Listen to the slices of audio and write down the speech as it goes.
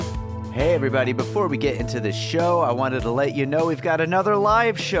Hey everybody, before we get into the show, I wanted to let you know we've got another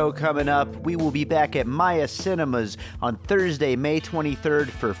live show coming up. We will be back at Maya Cinemas on Thursday, May 23rd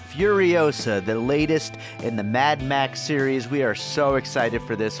for Furiosa, the latest in the Mad Max series. We are so excited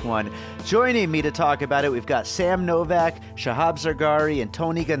for this one. Joining me to talk about it, we've got Sam Novak, Shahab Zargari, and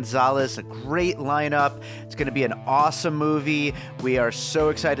Tony Gonzalez. A great lineup. It's going to be an awesome movie. We are so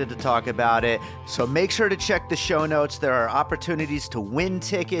excited to talk about it. So make sure to check the show notes. There are opportunities to win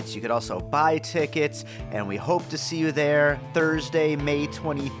tickets. You could also buy tickets, and we hope to see you there Thursday, May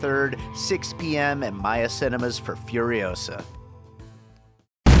 23rd, 6 p.m. at Maya Cinemas for Furiosa.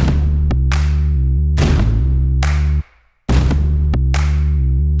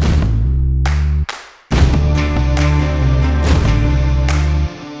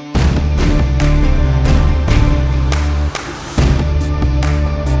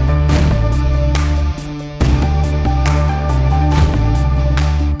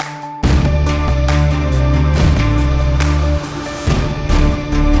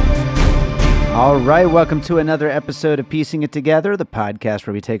 All right, welcome to another episode of Piecing It Together, the podcast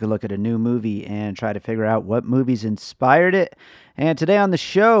where we take a look at a new movie and try to figure out what movies inspired it. And today on the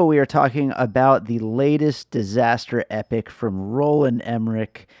show, we are talking about the latest disaster epic from Roland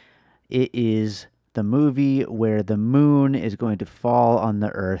Emmerich. It is the movie where the moon is going to fall on the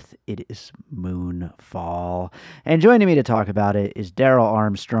earth. It is Moonfall. And joining me to talk about it is Daryl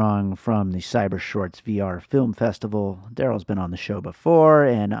Armstrong from the Cyber Shorts VR Film Festival. Daryl's been on the show before,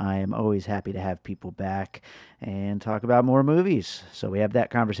 and I am always happy to have people back and talk about more movies. So we have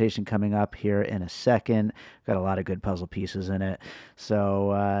that conversation coming up here in a second. Got a lot of good puzzle pieces in it.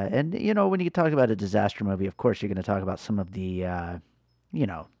 So, and you know, when you talk about a disaster movie, of course, you're going to talk about some of the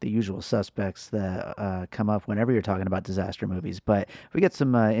the usual suspects that come up whenever you're talking about disaster movies, but we get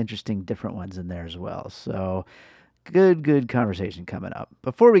some interesting different ones in there as well. So good conversation coming up.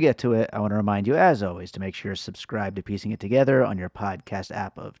 Before we get to it, I want to remind you, as always, to make sure you're subscribed to Piecing It Together on your podcast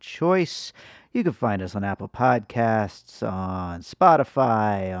app of choice. You can find us on Apple Podcasts, on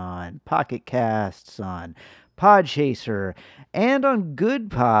Spotify, on Pocket Casts, on Podchaser, and on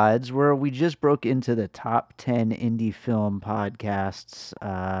Good Pods, where we just broke into the top 10 indie film podcasts.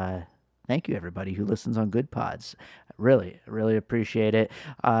 Thank you, everybody who listens on Good Pods. Really appreciate it.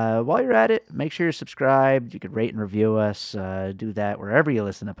 While you're at it, make sure you're subscribed. You could rate and review us. Do that wherever you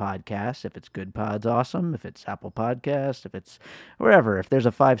listen to podcasts. If it's Good Pods, awesome. If it's Apple Podcasts, if it's wherever. If there's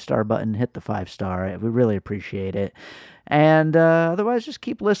a 5-star button, hit the 5-star. We really appreciate it. And otherwise, just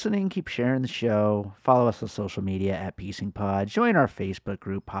keep listening, keep sharing the show. Follow us on social media at Piecing Pod. Join our Facebook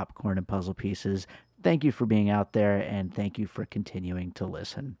group, Popcorn and Puzzle Pieces. Thank you for being out there, and thank you for continuing to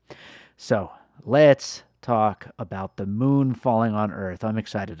listen. So let's talk about the moon falling on Earth. I'm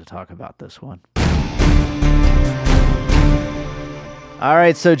excited to talk about this one. All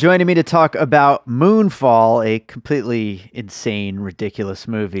right, so joining me to talk about Moonfall, a completely insane, ridiculous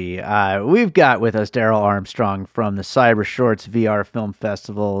movie, we've got with us Daryl Armstrong from the Cyber Shorts VR Film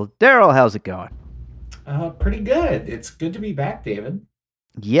Festival. Daryl, how's it going? Pretty good. It's good to be back, David.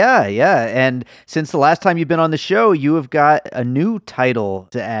 Yeah. And since the last time you've been on the show, you have got a new title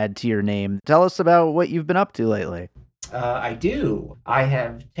to add to your name. Tell us about what you've been up to lately. I do. I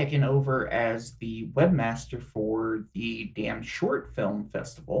have taken over as the webmaster for the Damn Short Film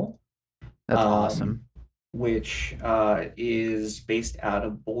Festival. That's awesome. Which is based out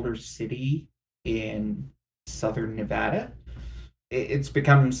of Boulder City in southern Nevada. It's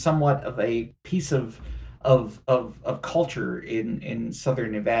become somewhat of a piece of culture in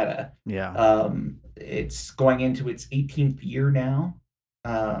southern Nevada. Yeah. It's going into its 18th year now.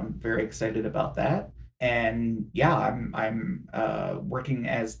 Very excited about that. And yeah, I'm working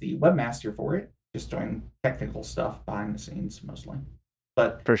as the webmaster for it, just doing technical stuff behind the scenes mostly.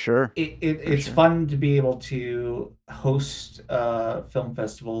 But for sure, it's fun to be able to host a film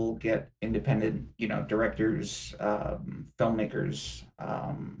festival, get independent, directors, filmmakers,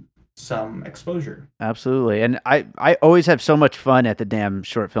 some exposure. Absolutely. And I always have so much fun at the Damn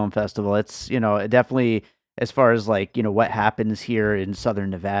Short Film Festival. It's, definitely, as far as what happens here in Southern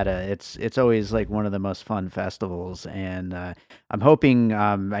Nevada, it's always one of the most fun festivals. And I'm hoping,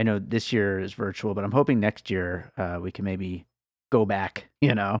 I know this year is virtual, but I'm hoping next year we can maybe go back.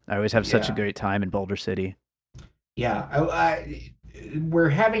 I always have such a great time in Boulder City. Yeah. We're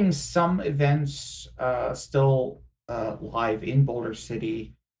having some events still live in Boulder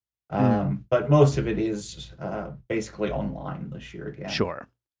City. But most of it is basically online this year again. Sure.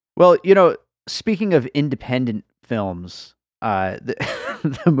 Well, speaking of independent films,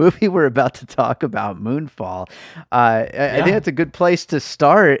 the movie we're about to talk about, Moonfall, I think that's a good place to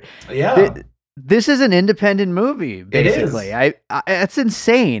start. Yeah. This is an independent movie, It basically. is. That's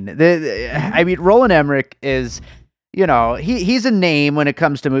insane. I mean, Roland Emmerich is, he's a name when it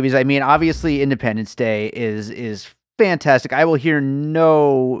comes to movies. I mean, obviously, Independence Day is fantastic. I will hear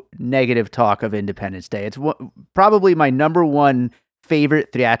no negative talk of Independence Day. It's probably my number one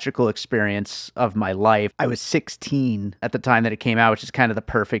favorite theatrical experience of my life. I was 16 at the time that it came out, which is kind of the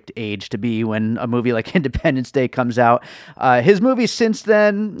perfect age to be when a movie like Independence Day comes out. His movies since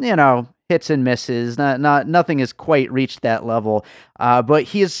then, hits and misses. Nothing has quite reached that level. But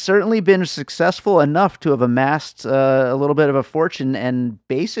he has certainly been successful enough to have amassed a little bit of a fortune and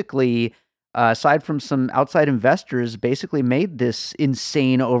basically, aside from some outside investors, basically made this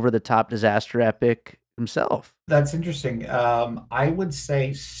insane over-the-top disaster epic himself. That's interesting. I would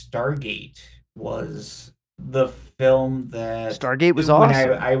say Stargate was the film that Stargate was when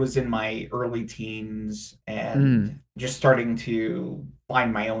awesome. I was in my early teens and just starting to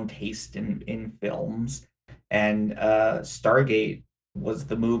find my own taste in films. And Stargate was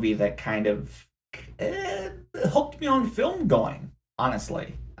the movie that kind of hooked me on film going,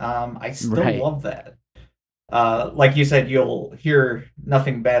 honestly. I still love that. Like you said, you'll hear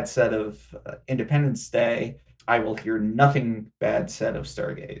nothing bad said of Independence Day. I will hear nothing bad said of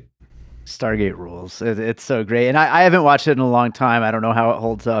Stargate. Stargate rules. It's so great. And I haven't watched it in a long time. I don't know how it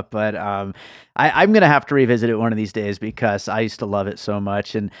holds up, but I'm going to have to revisit it one of these days because I used to love it so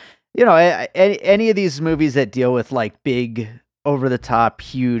much. And, any of these movies that deal with like big, over the top,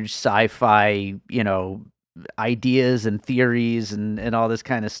 huge sci-fi, ideas and theories and all this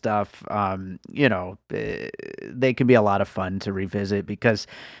kind of stuff, they can be a lot of fun to revisit because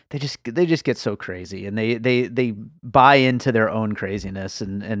they just get so crazy and they buy into their own craziness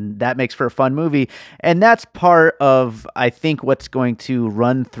and that makes for a fun movie. And that's part of, I think, what's going to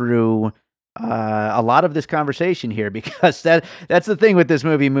run through a lot of this conversation here, because that's the thing with this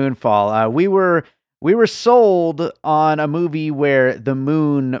movie Moonfall. We were sold on a movie where the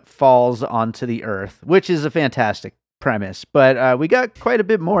moon falls onto the earth, which is a fantastic premise, but we got quite a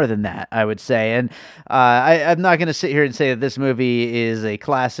bit more than that, I would say. And I'm not going to sit here and say that this movie is a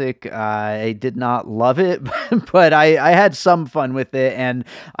classic. I did not love it, but I had some fun with it, and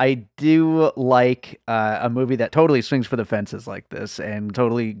I do like a movie that totally swings for the fences like this and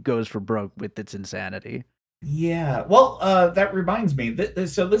totally goes for broke with its insanity. Yeah. Well, that reminds me.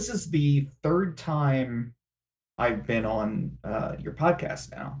 So this is the third time I've been on your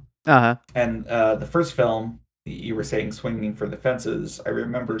podcast now. Uh-huh. And the first film you were saying swinging for the fences, I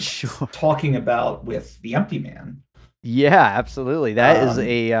remember Sure. talking about with The Empty Man. Yeah, absolutely. That is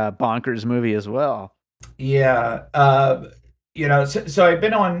a bonkers movie as well. Yeah. So I've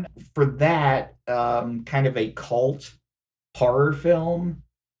been on for that kind of a cult horror film.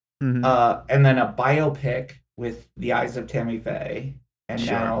 Mm-hmm. And then a biopic with The Eyes of Tammy Faye, and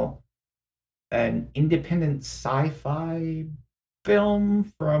now an independent sci-fi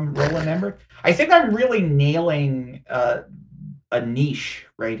film from Roland Emmerich. I think I'm really nailing a niche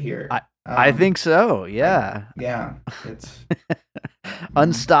right here. I think so. Yeah. Yeah. It's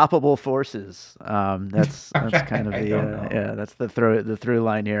unstoppable forces. That's kind of that's the through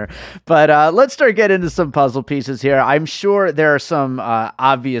line here. But let's start getting into some puzzle pieces here. I'm sure there are some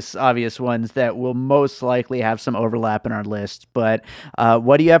obvious ones that will most likely have some overlap in our list. But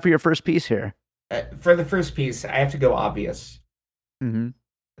what do you have for your first piece here? For the first piece, I have to go obvious. Mm-hmm.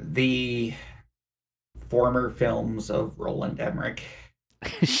 The former films of Roland Emmerich.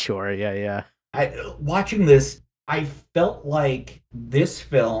 Sure. Yeah. Watching this, I felt like this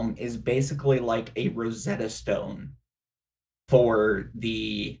film is basically like a Rosetta Stone for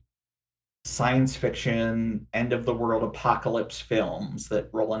the science fiction end of the world apocalypse films that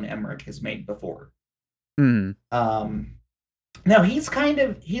Roland Emmerich has made before. Mm. Now he's kind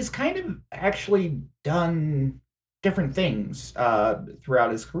of actually done different things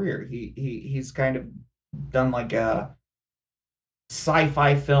throughout his career. He's kind of done like a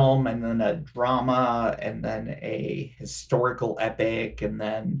sci-fi film and then a drama and then a historical epic, and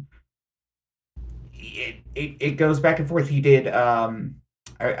then it goes back and forth. He did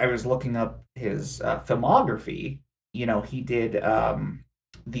I was looking up his filmography. He did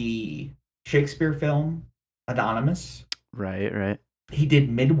the Shakespeare film Anonymous. Right. He did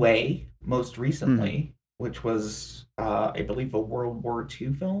Midway most recently, which was I believe a World War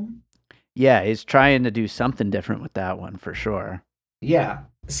II film. Yeah, he's trying to do something different with that one for sure. Yeah.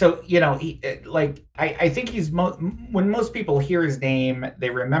 So, I think he's when most people hear his name,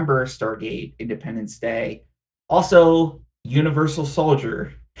 they remember Stargate, Independence Day, also Universal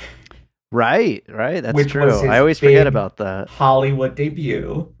Soldier. Right. That's true. I always forget about that. Hollywood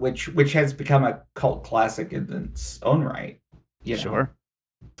debut, which has become a cult classic in its own right. Sure.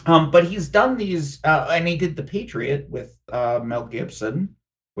 But he's done these, and he did The Patriot with Mel Gibson,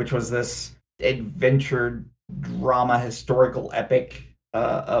 which was this adventure drama historical epic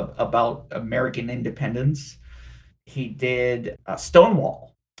about American independence. He did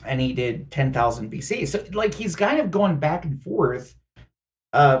Stonewall, and he did 10,000 BC. So, like, he's kind of going back and forth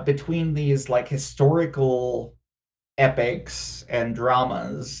between these like historical epics and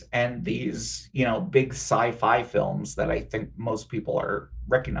dramas and these, big sci-fi films that I think most people are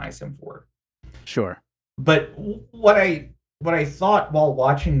recognize him for. Sure. But what I thought while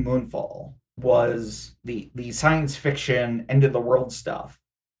watching Moonfall was the science fiction end of the world stuff.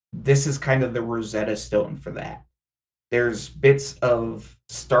 This is kind of the Rosetta Stone for that. There's bits of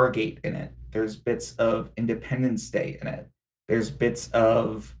Stargate in it. There's bits of Independence Day in it. There's bits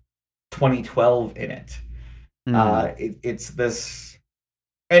of 2012 in it. It's this,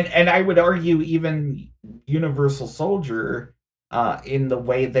 and I would argue even Universal Soldier, in the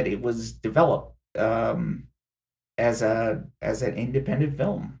way that it was developed, as an independent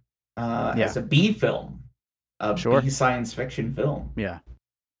film, as a B film, a Sure. B science fiction film. Yeah,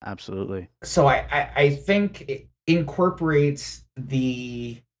 absolutely. So I think it incorporates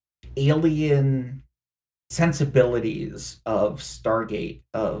the alien sensibilities of Stargate,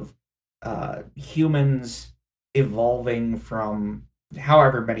 of humans evolving from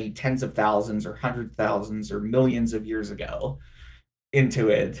however many tens of thousands or hundred thousands or millions of years ago into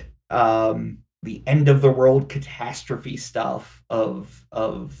it. The end of the world catastrophe stuff of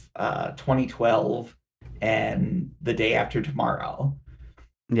 2012 and The Day After Tomorrow.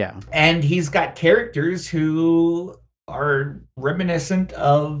 Yeah. And he's got characters who are reminiscent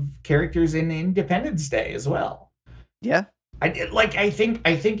of characters in Independence Day as well. Yeah. I think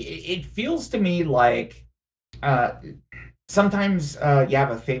it feels to me like, uh, sometimes you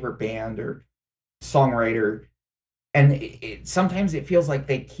have a favorite band or songwriter, and sometimes it feels like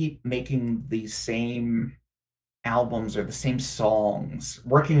they keep making the same albums or the same songs,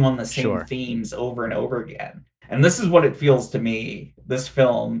 working on the same Sure. themes over and over again. And this is what it feels to me. This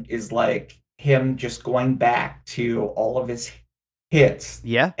film is like him just going back to all of his hits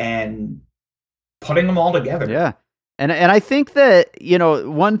Yeah. and putting them all together. Yeah. And I think that,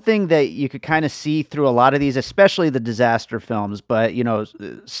 one thing that you could kind of see through a lot of these, especially the disaster films, but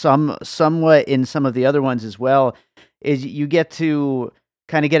somewhat in some of the other ones as well, is you get to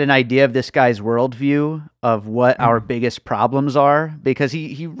kind of get an idea of this guy's worldview of what our biggest problems are, because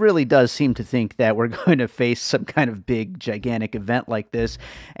he really does seem to think that we're going to face some kind of big, gigantic event like this.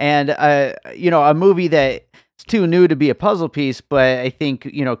 And, a movie that too new to be a puzzle piece, but I think,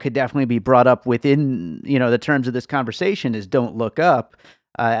 could definitely be brought up within, the terms of this conversation is Don't Look Up.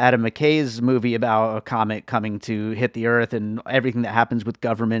 Adam McKay's movie about a comet coming to hit the Earth and everything that happens with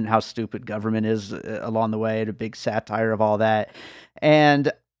government, how stupid government is along the way, and a big satire of all that.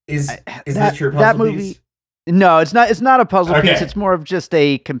 And is this your puzzle that movie piece? No, it's not. It's not a puzzle Okay. piece. It's more of just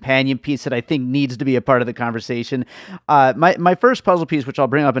a companion piece that I think needs to be a part of the conversation. My first puzzle piece, which I'll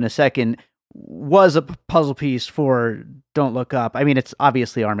bring up in a second, was a puzzle piece for Don't Look Up. I mean, it's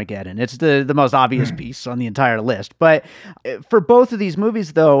obviously Armageddon. It's the most obvious piece on the entire list. But for both of these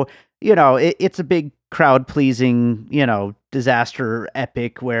movies, though, it's a big crowd pleasing, disaster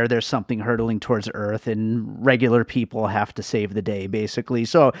epic where there's something hurtling towards Earth and regular people have to save the day, basically.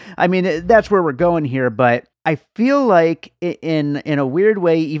 So, I mean, that's where we're going here. But I feel like in a weird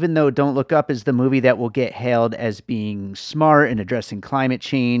way, even though Don't Look Up is the movie that will get hailed as being smart and addressing climate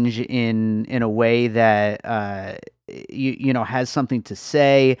change in a way that has something to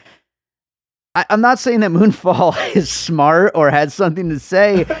say. I'm not saying that Moonfall is smart or had something to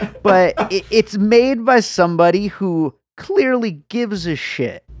say, but it's made by somebody who clearly gives a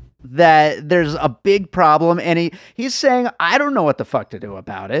shit that there's a big problem, and he's saying, I don't know what the fuck to do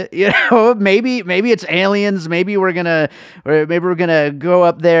about it. Maybe it's aliens. Maybe we're gonna go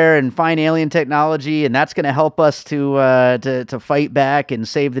up there and find alien technology, and that's gonna help us to fight back and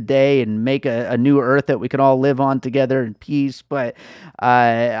save the day and make a new Earth that we can all live on together in peace. But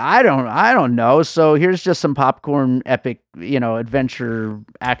I don't know. So here's just some popcorn epic, adventure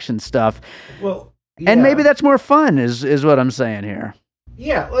action stuff. Well, and maybe that's more fun, is what I'm saying here.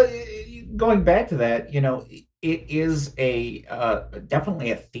 Yeah, well, going back to that, it is a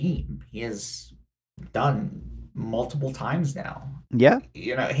definitely a theme he has done multiple times now. Yeah.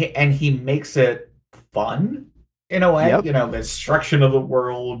 And he makes it fun in a way. Yep. The destruction of the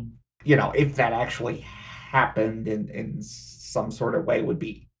world, if that actually happened in some sort of way, would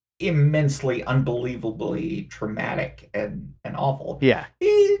be immensely, unbelievably traumatic and awful. Yeah.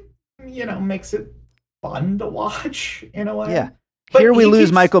 He, makes it fun to watch in a way. Yeah. But Here we he lose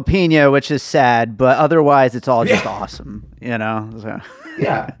keeps, Michael Pena, which is sad, but otherwise it's all just yeah, awesome, you know? So.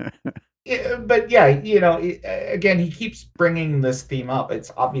 yeah. Yeah, but yeah, again, he keeps bringing this theme up.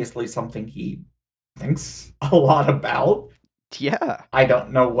 It's obviously something he thinks a lot about. Yeah. I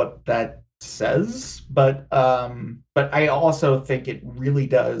don't know what that says, but I also think it really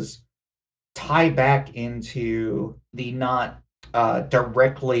does tie back into the not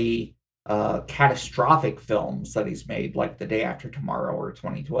directly catastrophic films that he's made, like The Day After Tomorrow or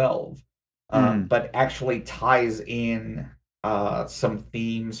 2012, Mm. but actually ties in some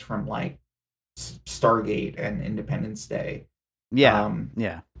themes from like Stargate and Independence Day. Yeah. Um,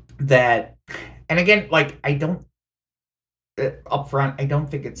 Yeah. that, and again, like I don't up front, I don't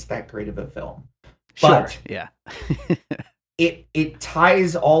think it's that great of a film, Sure. but Yeah. it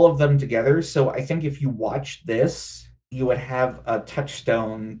ties all of them together. So I think if you watch this, you would have a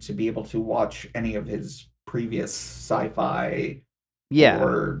touchstone to be able to watch any of his previous sci-fi Yeah.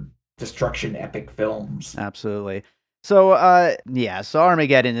 or destruction epic films. Absolutely. So, yeah, so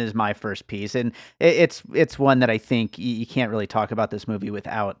Armageddon is my first piece, and it's one that I think you can't really talk about this movie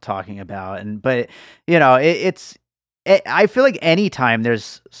without talking about, and but you know, I feel like anytime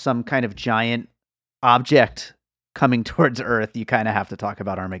there's some kind of giant object coming towards Earth, you kind of have to talk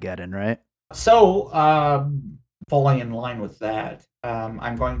about Armageddon, right? So, falling in line with that,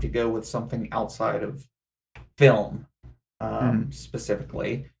 I'm going to go with something outside of film, Mm.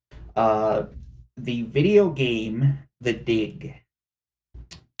 specifically. Uh, the video game The Dig.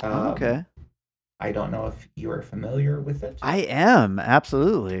 Um, Okay, I don't know if you are familiar with it. I am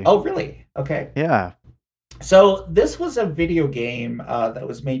absolutely. Oh, really? Okay. Yeah, So this was a video game that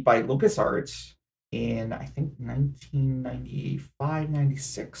was made by LucasArts in, I think, 1995,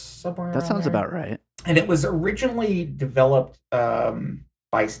 96, somewhere that around sounds there. about right. And it was originally developed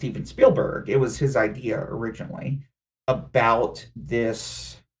by Steven Spielberg. It was his idea originally about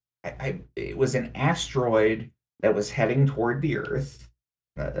this. It was an asteroid that was heading toward the Earth.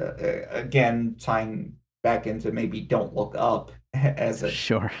 Again, tying back into maybe Don't Look Up as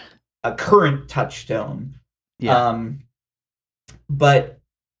Sure. a current touchstone. Yeah. Um, but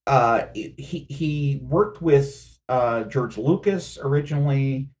he worked with George Lucas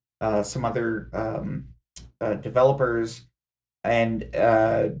originally, some other developers, and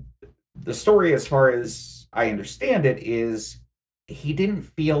the story, as far as I understand it, is he didn't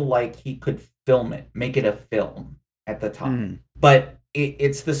feel like he could film it, make it a film at the Mm. time. But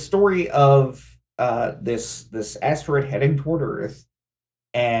it's the story of this asteroid heading toward Earth,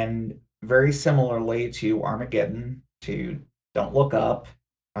 and very similarly to Armageddon, to Don't Look Up,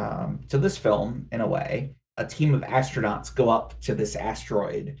 to this film in a way, a team of astronauts go up to this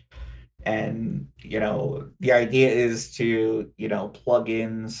asteroid, and the idea is to plug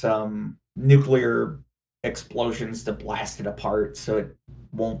in some nuclear explosions to blast it apart so it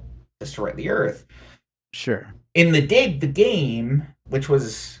won't destroy the Earth. Sure. In The Dig, the game, which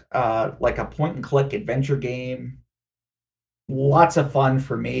was like a point and click adventure game, lots of fun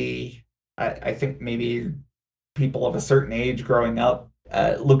for me. I think maybe people of a certain age growing up,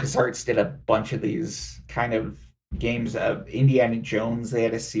 LucasArts did a bunch of these kind of games. Indiana Jones, they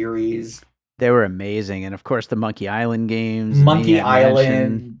had a series. They were amazing, and of course the Monkey Island games, Monkey Maniac Mansion.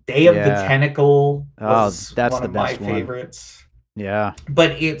 Island, Day of the Yeah. Tentacle Oh, was that's one the of my best one. favorites. Yeah.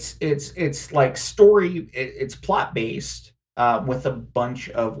 But it's like story. It's plot based with a bunch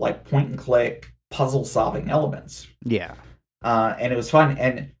of like point and click puzzle solving elements. Yeah. And it was fun.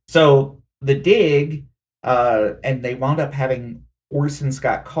 And so The Dig, and they wound up having Orson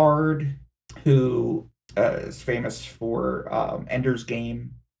Scott Card, who is famous for Ender's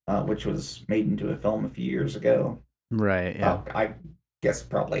Game, which was made into a film a few years ago. Right. Yeah. I guess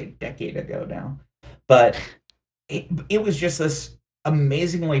probably a decade ago now. But it was just this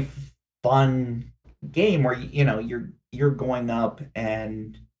amazingly fun game where you're going up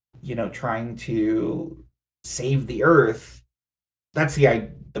and trying to save the Earth. That's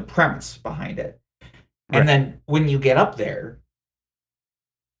the premise behind it. And Right. then when you get up there,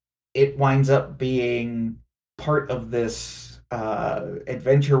 it winds up being part of this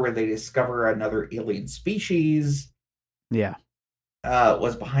adventure where they discover another alien species Yeah.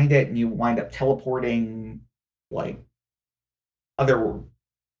 was behind it, and you wind up teleporting like other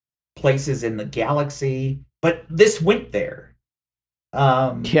places in the galaxy. But this went there.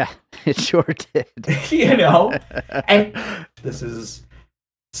 Yeah. It sure did. And this is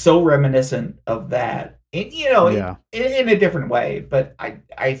so reminiscent of that, and, Yeah. in a different way. But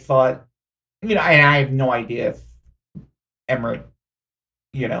I thought, and I have no idea if Emmerich,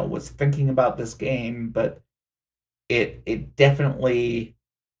 was thinking about this game, but it definitely,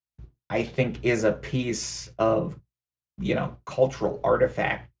 I think, is a piece of cultural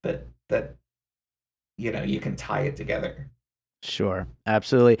artifact that you can tie it together. Sure,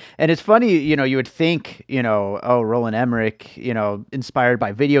 absolutely. And it's funny, you would think, oh, Roland Emmerich, inspired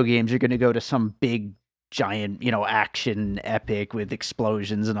by video games, you're going to go to some big giant, action epic with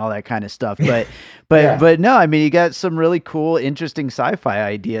explosions and all that kind of stuff. But Yeah. but no, I mean, you got some really cool, interesting sci-fi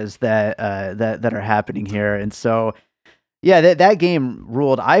ideas that are happening here. And so yeah, that game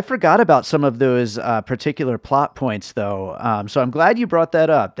ruled. I forgot about some of those particular plot points, though. So I'm glad you brought that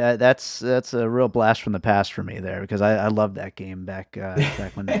up. That's a real blast from the past for me there because I loved that game back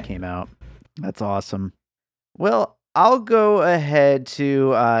when that came out. That's awesome. Well, I'll go ahead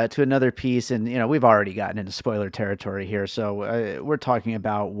to another piece, and we've already gotten into spoiler territory here, so we're talking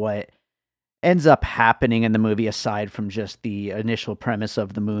about what ends up happening in the movie aside from just the initial premise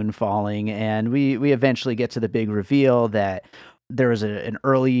of the moon falling, and we eventually get to the big reveal that there was an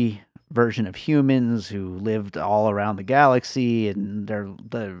early version of humans who lived all around the galaxy, and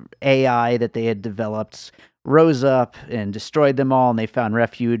the AI that they had developed rose up and destroyed them all, and they found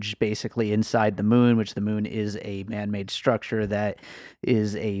refuge basically inside the moon, which the moon is a man-made structure that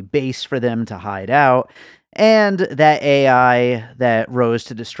is a base for them to hide out. And that AI that rose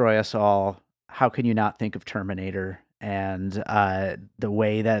to destroy us all, how can you not think of Terminator and the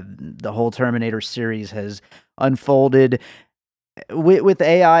way that the whole Terminator series has unfolded with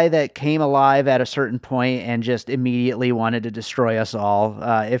AI that came alive at a certain point and just immediately wanted to destroy us all,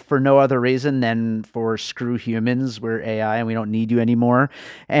 if for no other reason than for screw humans, we're AI and we don't need you anymore.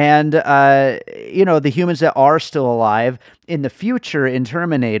 And the humans that are still alive in the future in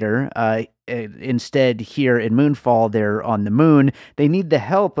Terminator, instead here in Moonfall, they're on the moon. They need the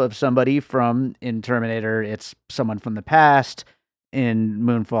help of somebody from, in Terminator, it's someone from the past. In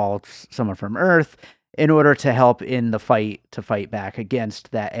Moonfall, it's someone from Earth, in order to help in the fight to fight back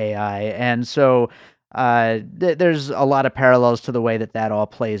against that AI. And so there's a lot of parallels to the way that all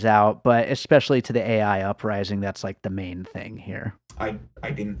plays out, but especially to the AI uprising, that's like the main thing here. I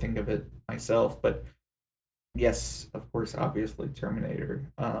didn't think of it myself, but yes, of course, obviously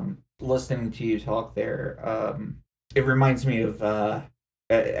Terminator. Listening to you talk there, it reminds me of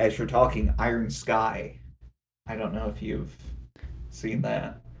as you're talking, Iron Sky. I don't know if you've seen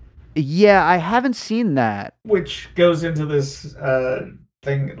that. Yeah, I haven't seen that. Which goes into this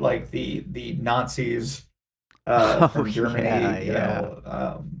thing like the Nazis Oh, from Germany,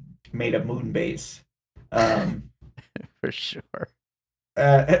 made a moon base. Um, For sure.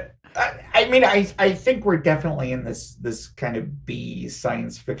 I mean, I think we're definitely in this kind of B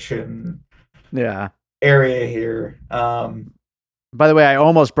science fiction area here. By the way, I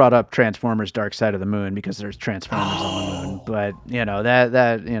almost brought up Transformers: Dark Side of the Moon because there's Transformers on the moon, but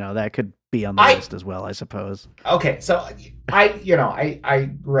that could be on the list as well, I suppose. Okay, so I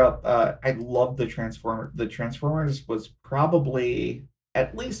grew up. I loved the Transformers. The Transformers was probably,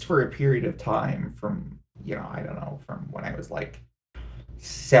 at least for a period of time, from I don't know, from when I was like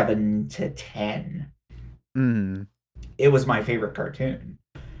 7 to 10. It was my favorite cartoon.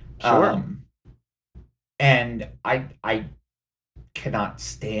 Sure. And I cannot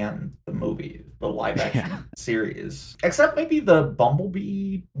stand the movie, the live action series, except maybe the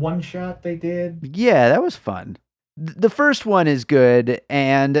Bumblebee one shot they did. Yeah, that was fun. The first one is good,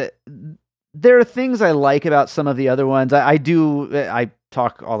 and there are things I like about some of the other ones. I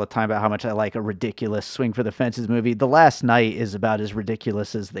talk all the time about how much I like a ridiculous swing for the fences movie. The Last Knight is about as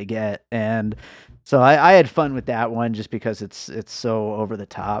ridiculous as they get, and so I had fun with that one just because it's so over the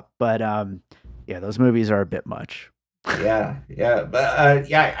top. But those movies are a bit much. But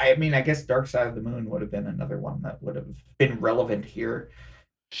I mean, I guess Dark Side of the Moon would have been another one that would have been relevant here.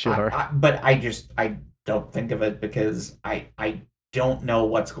 Sure. But I don't think of it because I don't know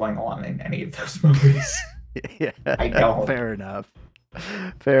what's going on in any of those movies. I don't.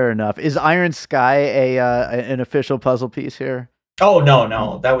 Fair enough. Is Iron Sky an official puzzle piece here? Oh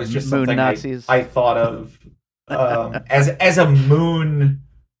no, that was just moon something Nazis. I thought of as a moon,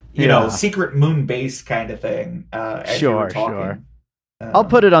 secret moon base kind of thing. As you were talking. Sure. I'll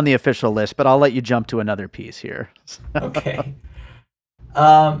put it on the official list, but I'll let you jump to another piece here. Okay.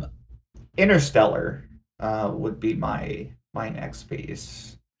 Interstellar would be my next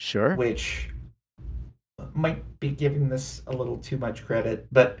piece. Sure. Which might be giving this a little too much credit,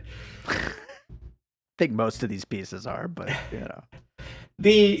 but I think most of these pieces are, but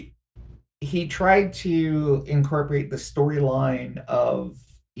he tried to incorporate the storyline of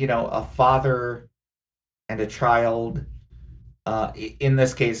a father and a child, in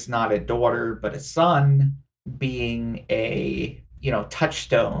this case not a daughter but a son, being a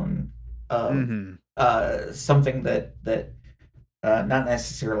touchstone of something that not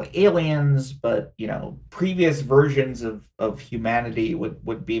necessarily aliens, but previous versions of humanity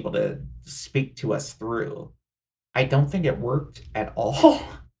would be able to speak to us through. I don't think it worked at all.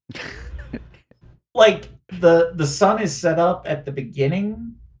 Like the sun is set up at the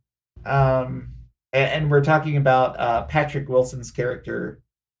beginning, and we're talking about Patrick Wilson's character.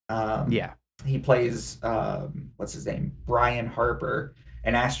 Yeah. He plays what's his name, Brian Harper,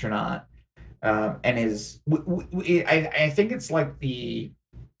 an astronaut, and I think it's like the,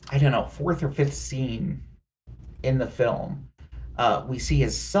 I don't know, fourth or fifth scene in the film. We see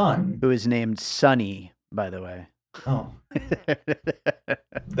his son, who is named Sonny, by the way. Oh,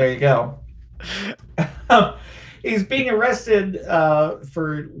 there you go. He's being arrested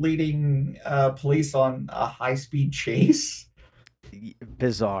for leading police on a high-speed chase.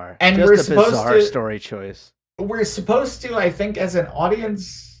 Bizarre. And just we're a supposed bizarre to, story choice. We're supposed to, I think, as an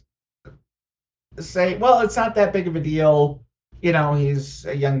audience, say, well, it's not that big of a deal. He's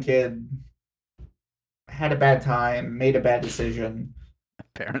a young kid, had a bad time, made a bad decision.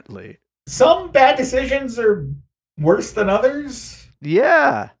 Apparently. Some bad decisions are worse than others.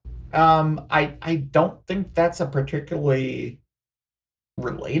 Yeah. I don't think that's a particularly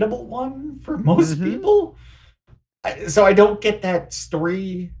relatable one for most people. So I don't get that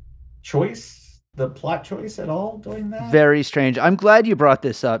story choice, the plot choice at all doing that. Very strange. I'm glad you brought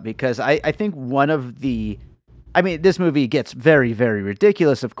this up because I think one of the, I mean, this movie gets very, very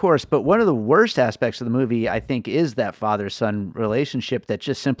ridiculous, of course, but one of the worst aspects of the movie, I think, is that father-son relationship that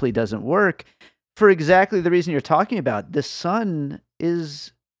just simply doesn't work for exactly the reason you're talking about. The son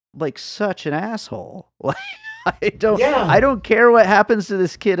is like such an asshole. Like, I don't care what happens to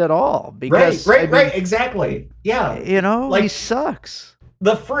this kid at all because right, exactly. Yeah. He sucks.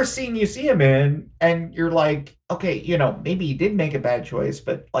 The first scene you see him in and you're like, okay, maybe he did make a bad choice,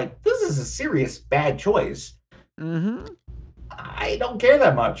 but like, this is a serious bad choice. Mm-hmm. I don't care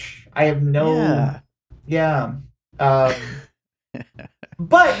that much. I have no, yeah. But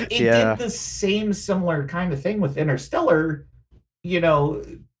it did the same similar kind of thing with Interstellar,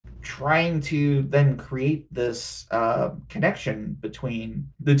 trying to then create this connection between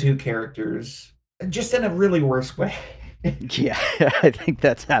the two characters, just in a really worse way. Yeah, I think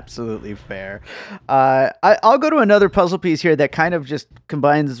that's absolutely fair. I'll go to another puzzle piece here that kind of just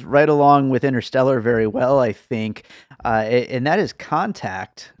combines right along with Interstellar very well, I think, and that is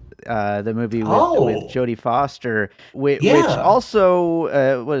Contact. The movie with Jodie Foster, which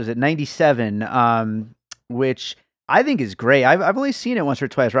also, what is it, 97, which I think is great. I've only seen it once or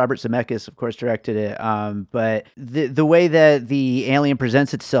twice. Robert Zemeckis, of course, directed it. But the way that the alien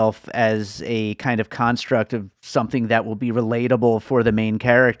presents itself as a kind of construct of something that will be relatable for the main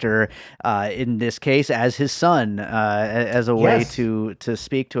character, in this case, as his son, as a way to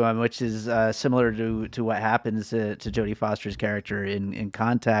speak to him, which is similar to what happens to Jodie Foster's character in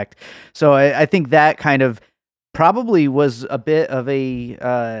Contact. So I think that kind of probably was a bit of a,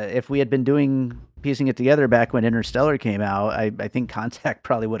 if we had been piecing it together back when Interstellar came out, I think Contact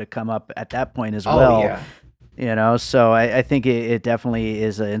probably would have come up at that point as well. Yeah. So I think it definitely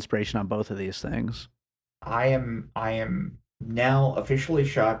is an inspiration on both of these things. I am now officially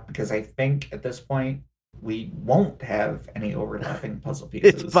shocked because I think at this point we won't have any overlapping puzzle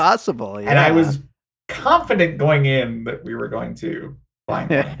pieces. It's possible, yeah. And I was confident going in that we were going to find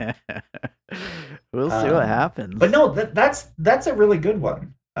one. We'll see what happens. But no, that's a really good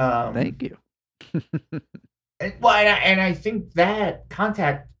one. Thank you. Well, and I think that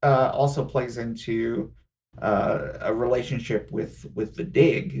Contact also plays into a relationship with The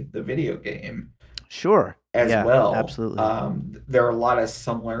Dig, the video game. Sure. As well. Absolutely. There are a lot of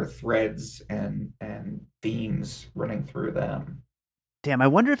similar threads and themes running through them. Damn, I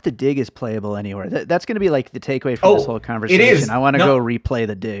wonder if The Dig is playable anywhere. That's going to be like the takeaway from this whole conversation. It is. I want to go replay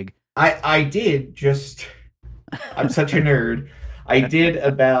The Dig. I did just... I'm such a nerd. I did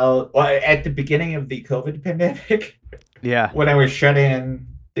at the beginning of the COVID pandemic. Yeah. When I was shut in,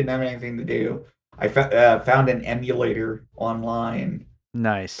 didn't have anything to do. I found an emulator online.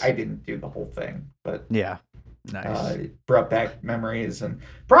 Nice. I didn't do the whole thing, but yeah, nice. It brought back memories and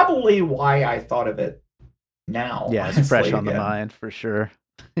probably why I thought of it now. Yeah, it's fresh on the mind for sure.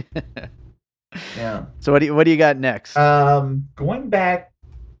 Yeah. So what do you got next? Going back,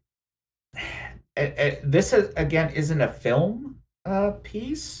 this again isn't a film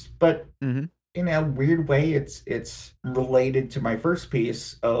piece, but in a weird way, it's related to my first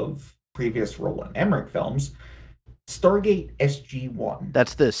piece of previous Roland Emmerich films, Stargate SG-1.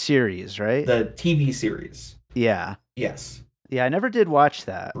 That's the series, right? The TV series. Yeah. Yes. Yeah, I never did watch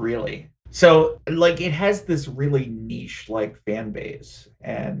that. Really? So, like, it has this really niche, like, fan base,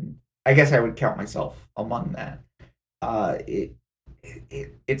 and I guess I would count myself among that.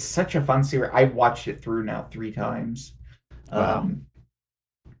 it's such a fun series. I've watched it through now 3 times. Wow. Um,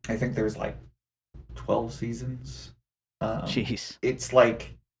 I think there's like 12 seasons. Jeez. It's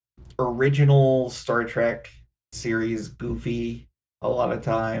like original Star Trek series, goofy a lot of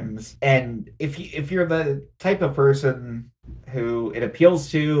times. And if you're the type of person who it appeals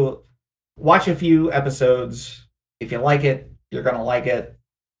to, watch a few episodes. If you like it, you're gonna like it.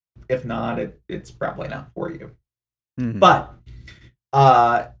 If not, it's probably not for you. Mhm. But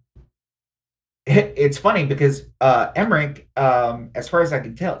uh, it's funny because Emmerich, as far as I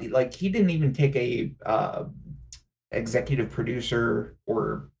can tell, like he didn't even take a executive producer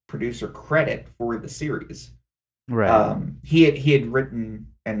or producer credit for the series. Right. He had written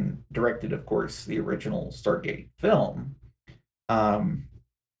and directed, of course, the original Stargate film, um,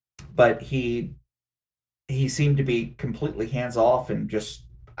 but he seemed to be completely hands off and just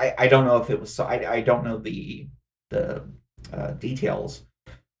I don't know if it was so I don't know the details,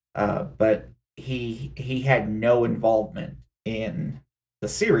 but he had no involvement in the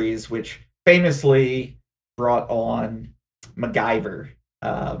series, which famously brought on MacGyver.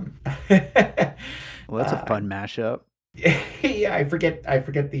 Well, that's a uh, fun mashup. yeah, I forget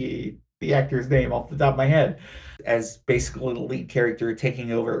the actor's name off the top of my head, as basically the lead character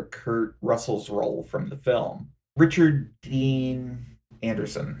taking over Kurt Russell's role from the film. Richard Dean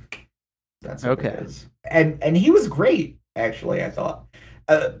Anderson. That's what it Okay. is. And he was great, actually, I thought.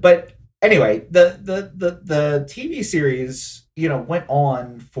 But anyway, the TV series, went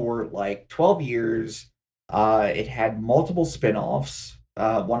on for like 12 years. It had multiple spin-offs.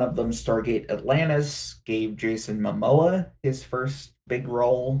 One of them, Stargate Atlantis, gave Jason Momoa his first big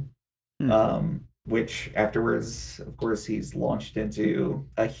role, Hmm. which afterwards, of course, he's launched into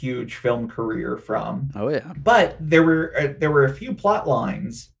a huge film career from. Oh yeah. But there were a few plot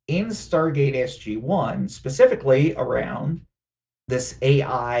lines in Stargate SG-1, specifically around this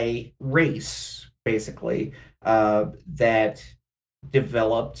AI race, basically, that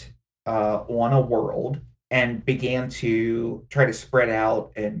developed on a world and began to try to spread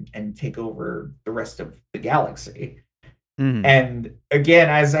out and take over the rest of the galaxy. Mhm. And again,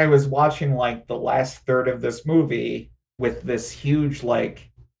 as I was watching like the last third of this movie with this huge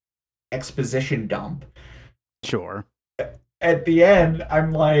like exposition dump, Sure. at the end,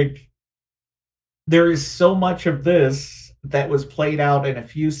 I'm like, there is so much of this that was played out in a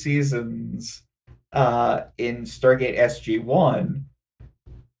few seasons in Stargate SG-1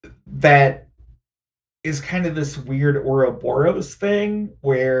 that is kind of this weird Ouroboros thing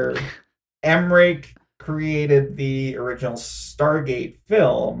where Emmerich created the original Stargate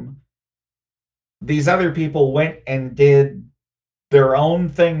film. These other people went and did their own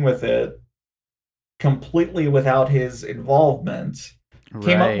thing with it completely without his involvement,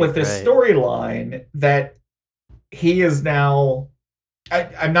 came up Right, with this right. storyline that he is now.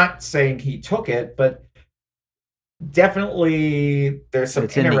 I'm not saying he took it, but definitely there's some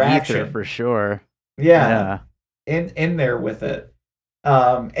It's in the ether interaction. for sure. Yeah, Yeah. in there with it.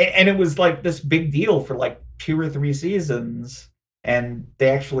 And it was like this big deal for like 2 or 3 seasons, and they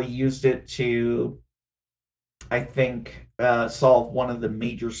actually used it to, I think, solve one of the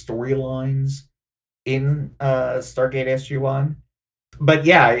major storylines in Stargate SG-1. But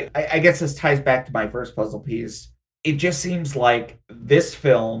yeah, I guess this ties back to my first puzzle piece. It just seems like this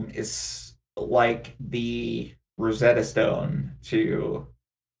film is like the Rosetta Stone to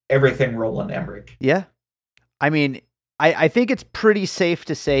everything Roland Emmerich. Yeah. I mean, I think it's pretty safe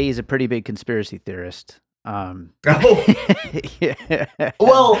to say he's a pretty big conspiracy theorist. Oh, Yeah.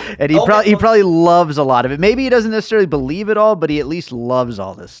 well, And okay, he probably loves a lot of it. Maybe he doesn't necessarily believe it all, but he at least loves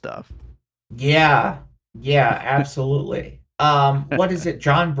all this stuff. yeah, yeah, absolutely. What is it?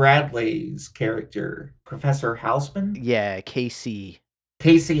 John Bradley's character, Professor Houseman? Yeah, Casey.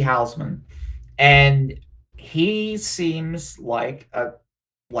 Casey Houseman. And he seems like a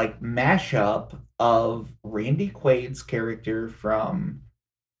mashup of Randy Quaid's character from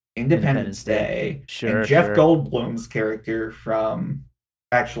Independence Independence Day. Day and Sure, Jeff sure. Goldblum's character from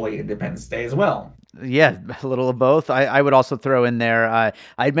actually Independence Day as well. Yeah, a little of both. I would also throw in there.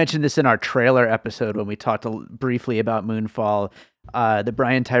 I'd mentioned this in our trailer episode when we talked briefly about Moonfall. The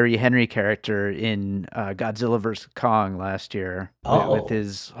Brian Tyree Henry character in Godzilla vs Kong last year with Oh,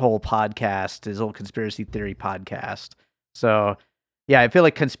 his whole podcast, his whole conspiracy theory podcast. So, yeah, I feel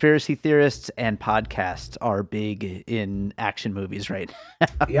like conspiracy theorists and podcasts are big in action movies right now.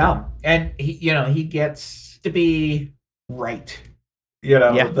 yeah. And he gets to be right.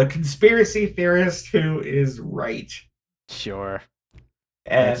 Yeah, The conspiracy theorist who is right. sure.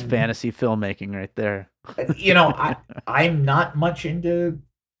 That's And fantasy filmmaking right there. I'm not much into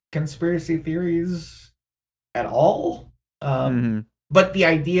conspiracy theories at all. hmm but the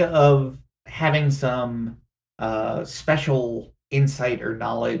idea of having some special insight or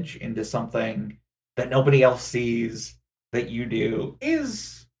knowledge into something that nobody else sees that you do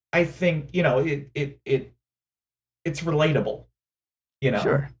is, I think, it's relatable,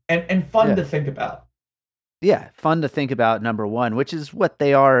 Sure. and fun Yeah. to think about. Yeah, fun to think about, number one, which is what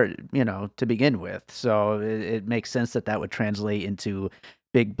they are, to begin with. So it makes sense that that would translate into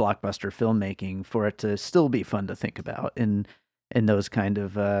big blockbuster filmmaking for it to still be fun to think about in those kinds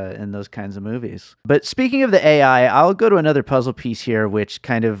of movies. But speaking of the AI, I'll go to another puzzle piece here, which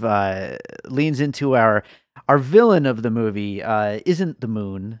kind of leans into our villain of the movie. Isn't the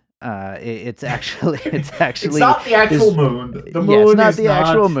moon? It's actually It's not the actual this moon. The yeah, it's moon not is the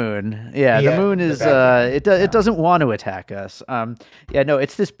actual not moon. Yeah, the the moon the is bad guy. it No. it doesn't want to attack us. Yeah, no,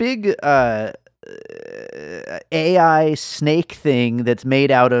 it's this big AI snake thing that's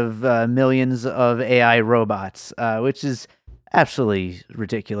made out of millions of AI robots, which is absolutely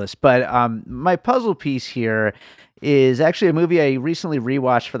ridiculous. But my puzzle piece here is actually a movie I recently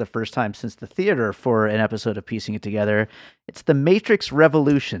rewatched for the first time since the theater for an episode of Piecing It Together. It's The Matrix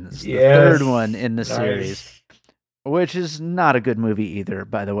Revolutions, the third one Yes. in the series, Nice. which is not a good movie either,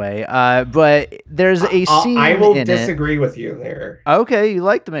 by the way. But there's a I scene will in it. disagree with you there. Okay, you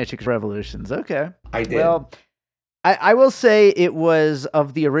like The Matrix Revolutions. Okay. I did. Well, I will say it was,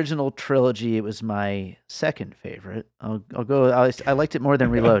 of the original trilogy, it was my second favorite. I'll go. I liked it more than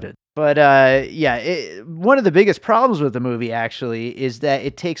Reloaded. But yeah, one of the biggest problems with the movie actually is that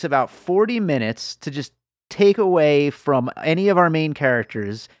it takes about 40 minutes to just take away from any of our main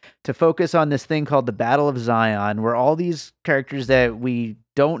characters to focus on this thing called the Battle of Zion, where all these characters that we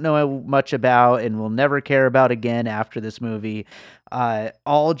don't know much about and will never care about again after this movie,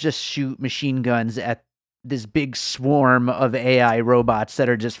 all just shoot machine guns at this big swarm of AI robots that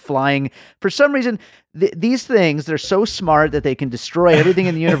are just flying. For some reason, these things, they're so smart that they can destroy everything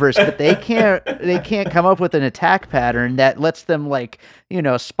in the universe, but they can't come up with an attack pattern that lets them, like,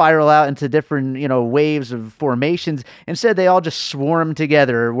 spiral out into different, waves of formations. Instead, they all just swarm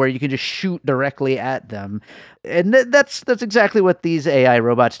together where you can just shoot directly at them. And that's exactly what these AI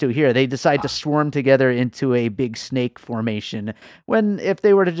robots do here. They decide to swarm together into a big snake formation, when if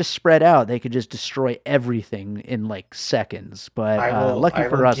they were to just spread out, they could just destroy everything in like seconds. But lucky I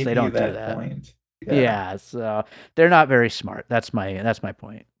for will us, give they you don't do that that. point. Yeah, so they're not very smart. That's my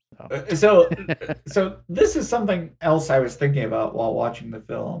point. So this is something else I was thinking about while watching the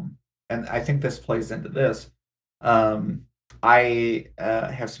film, and I think this plays into this. Um, I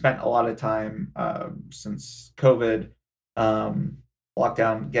have spent a lot of time since COVID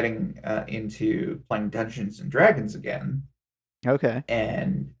lockdown getting into playing Dungeons and Dragons again, Okay.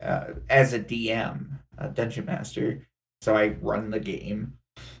 and as a DM, a dungeon master, so I run the game,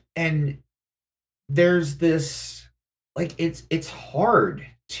 and there's this, like, it's hard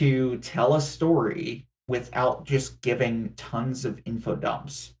to tell a story without just giving tons of info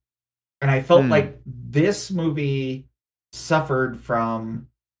dumps. And I felt Hmm. like this movie suffered from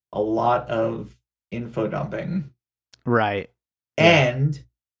a lot of info dumping. Right. Yeah. And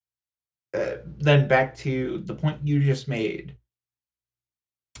then back to the point you just made.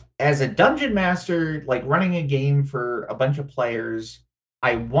 As a dungeon master, like running a game for a bunch of players,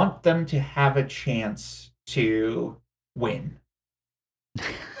 I want them to have a chance to win.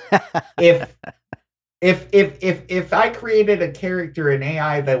 If if I created a character in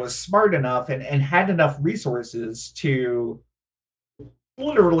AI that was smart enough and had enough resources to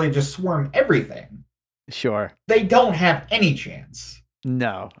literally just swarm everything, Sure. they don't have any chance.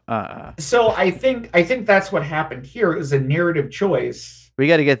 No. So I think that's what happened here. It was a narrative choice. We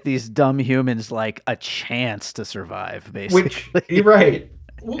got to get these dumb humans like a chance to survive, basically. Which you're right.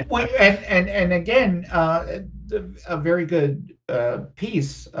 And again, a very good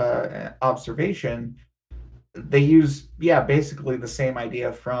piece observation. They use basically the same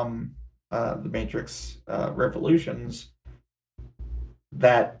idea from the Matrix Revolutions,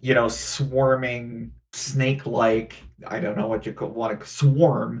 that swarming snake-like, I don't know what you could want to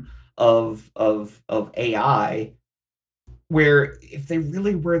swarm of AI, where if they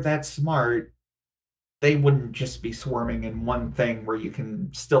really were that smart, they wouldn't just be swarming in one thing where you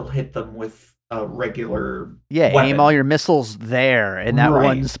can still hit them with a regular Yeah, weapon. aim all your missiles there in that one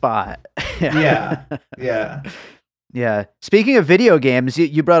Right. spot. Yeah. Yeah. Speaking of video games,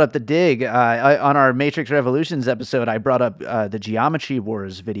 you brought up the Dig. On our Matrix Revolutions episode, I brought up the Geometry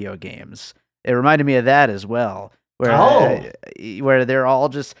Wars video games. It reminded me of that as well, where they're all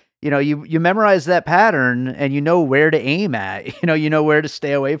just, you memorize that pattern and you know where to aim at. You know where to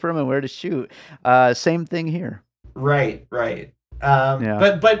stay away from and where to shoot. Same thing here. Right.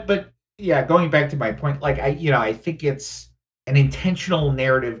 Yeah. But yeah, going back to my point, like I think it's an intentional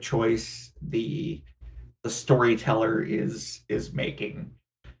narrative choice the storyteller is making.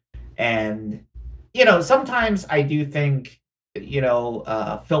 And sometimes I do think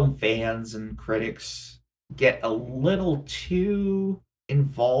film fans and critics get a little too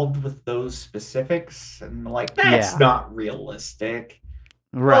involved with those specifics and like that's not realistic.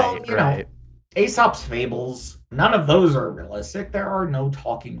 Right, Well, right. Aesop's fables, none of those are realistic. There are no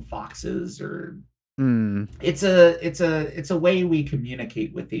talking foxes or it's a way we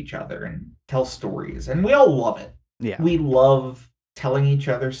communicate with each other and tell stories, and we all love it. Yeah. We love telling each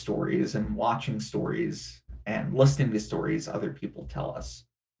other stories and watching stories and listening to stories other people tell us.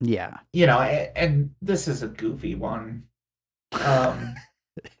 Yeah. And this is a goofy one.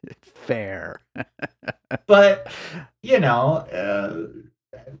 Fair. But,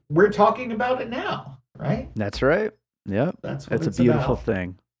 we're talking about it now, right? That's right. Yep. That's what it's a beautiful about.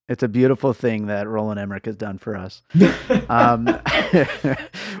 thing. It's a beautiful thing that Roland Emmerich has done for us. I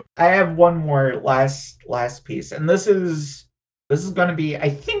have one more last piece, and this is going to be, I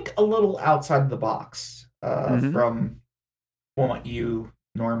think, a little outside the box from what you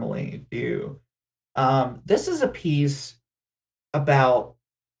normally do. This is a piece about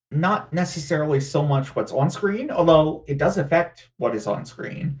not necessarily so much what's on screen, although it does affect what is on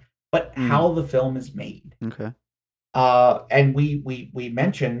screen, but how the film is made. Okay. And we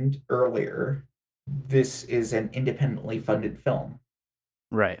mentioned earlier, this is an independently funded film.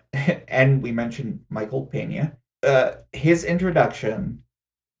 Right. And we mentioned Michael Pena. His introduction,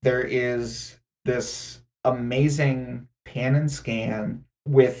 there is this amazing pan and scan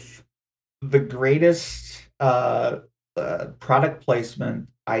with the greatest product placement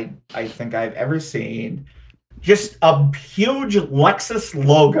I think I've ever seen. Just a huge Lexus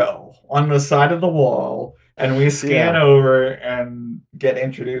logo on the side of the wall, and we scan over and get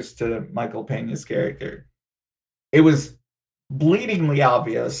introduced to Michael Pena's character. It was bleedingly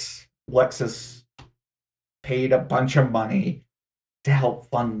obvious Lexus paid a bunch of money to help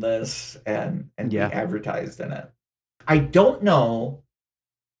fund this and be advertised in it. I don't know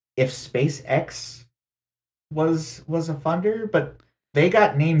if SpaceX was a funder, but they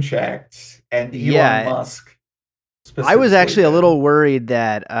got name checked, and Elon Musk. I was actually a little worried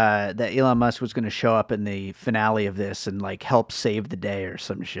that that Elon Musk was going to show up in the finale of this and like help save the day or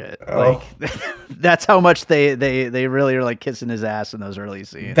some shit. Oh. Like that's how much they really are like kissing his ass in those early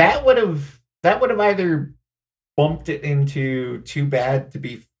scenes. That would have either bumped it into too bad to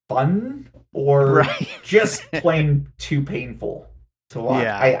be fun or just plain too painful to watch.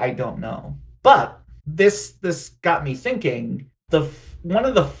 Yeah. I don't know. But this got me thinking. One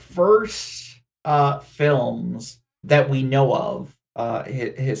of the first films that we know of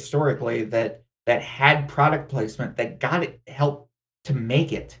historically that had product placement that got it help to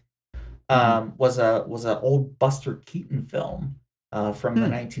make it was a old Buster Keaton film from the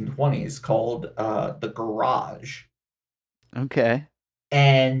 1920s called The Garage. Okay.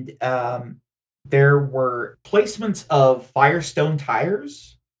 And there were placements of Firestone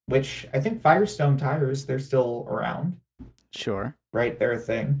tires, which I think Firestone tires, they're still around. Sure. Right, they're a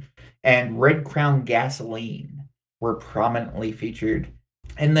thing. And Red Crown gasoline were prominently featured.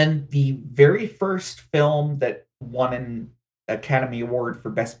 And then the very first film that won an Academy Award for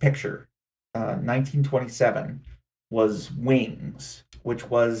Best Picture, 1927, was Wings, which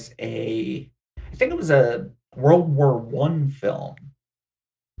was I think it was a World War I film.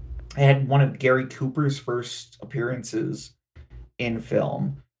 It had one of Gary Cooper's first appearances in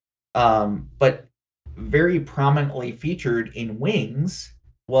film. But very prominently featured in Wings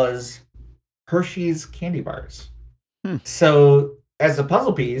was Hershey's candy bars. So as a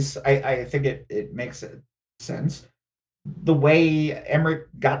puzzle piece, I think it makes sense. The way Emmerich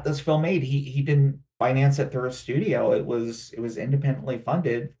got this film made, he didn't finance it through a studio. It was independently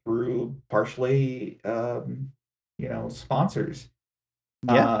funded through partially sponsors.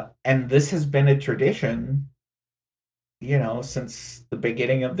 Yeah. And this has been a tradition, since the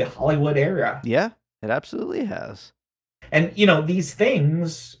beginning of the Hollywood era. Yeah. It absolutely has. And, these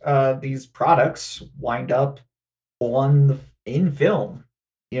things, these products wind up in film.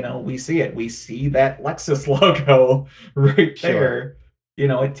 We see it. We see that Lexus logo right there.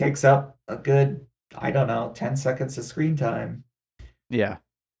 It takes up a good, 10 seconds of screen time. Yeah.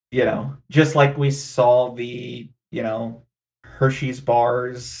 Just like we saw the, Hershey's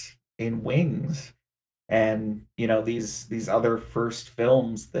bars in Wings. And these other first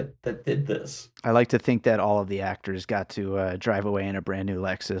films that did this. I like to think that all of the actors got to drive away in a brand new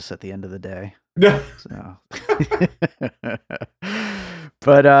Lexus at the end of the day. So.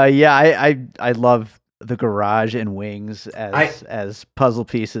 But I love The Garage and Wings as puzzle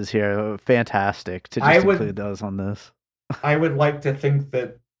pieces here. Fantastic to just include those on this. I would like to think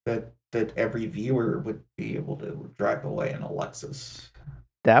that every viewer would be able to drive away in a Lexus.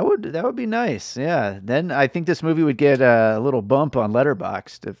 That would be nice. Yeah. Then I think this movie would get a little bump on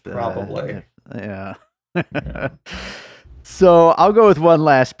Letterboxd Probably. if yeah. Yeah. So I'll go with one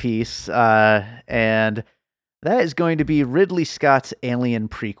last piece, and that is going to be Ridley Scott's Alien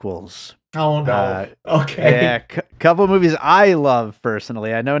prequels. Oh no. Uh, yeah, Okay. couple of movies I love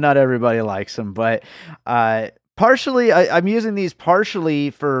personally. I know not everybody likes them, but partially I'm using these partially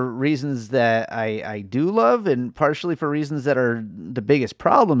for reasons that I do love, and partially for reasons that are the biggest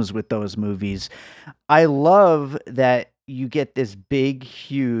problems with those movies. I love that you get this big,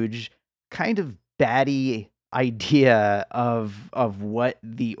 huge, kind of batty idea of what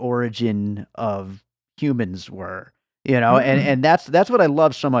the origin of humans were. And that's what I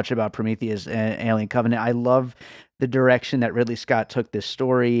love so much about Prometheus and Alien Covenant. I love the direction that Ridley Scott took this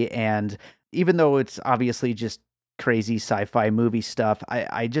story, and even though it's obviously just crazy sci-fi movie stuff,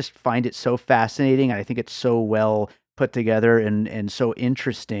 I just find it so fascinating. I think it's so well put together and so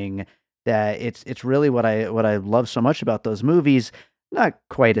interesting that it's really what I love so much about those movies. Not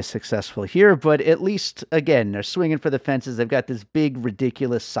quite as successful here, but at least again they're swinging for the fences. They've got this big,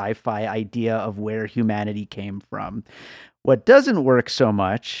 ridiculous sci-fi idea of where humanity came from. What doesn't work so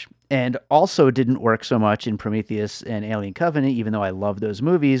much, and also didn't work so much in Prometheus and Alien Covenant, even though I love those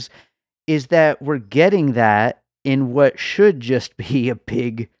movies, is that we're getting that in what should just be a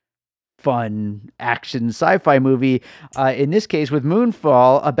big, fun action sci-fi movie. In this case, with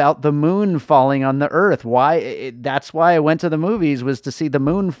Moonfall, about the moon falling on the Earth. That's why I went to the movies, was to see the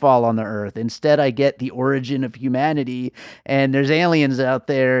moon fall on the Earth. Instead, I get the origin of humanity, and there's aliens out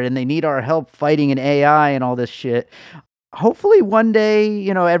there, and they need our help fighting an AI and all this shit. Hopefully one day,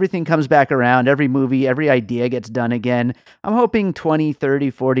 everything comes back around. Every movie, every idea gets done again. I'm hoping 20, 30,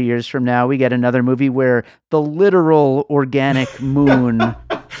 40 years from now, we get another movie where the literal organic moon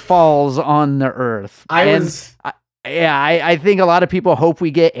falls on the Earth. I think a lot of people hope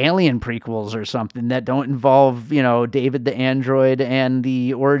we get Alien prequels or something that don't involve, David the android and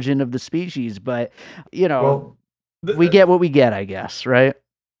the origin of the species. But, Well, we get what we get, I guess, right?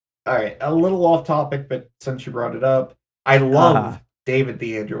 all right, a little off topic, but since you brought it up, I love David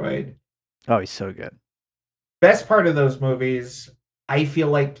the Android. Oh, he's so good. Best part of those movies, I feel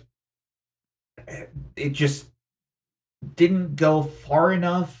like it just didn't go far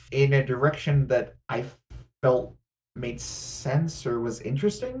enough in a direction that I felt made sense or was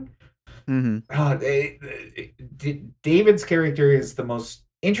interesting. David's character is the most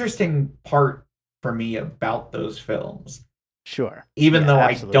interesting part for me about those films. Sure. Even though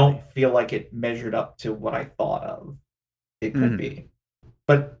absolutely. I don't feel like it measured up to what I thought of it could be.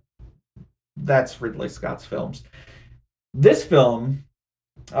 But that's Ridley Scott's films. This film,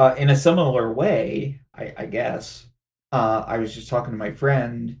 in a similar way, I guess, I was just talking to my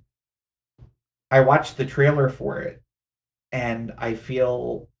friend. I watched the trailer for it, and I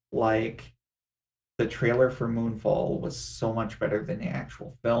feel like the trailer for Moonfall was so much better than the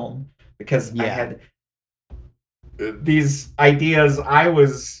actual film, because I had these ideas I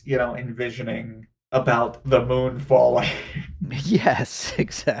was, envisioning about the moon falling. Yes,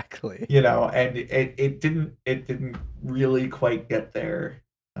 exactly. And it didn't really quite get there.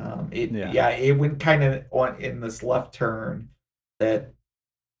 It went kind of in this left turn that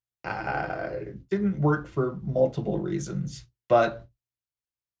didn't work for multiple reasons, but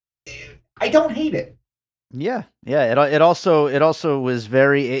I don't hate it. Yeah. It also was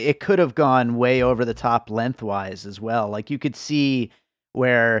very. It could have gone way over the top lengthwise as well. Like you could see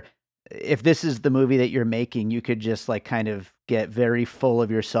where, if this is the movie that you're making, you could just like kind of get very full of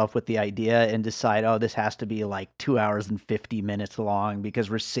yourself with the idea and decide, oh, this has to be like 2 hours and 50 minutes long because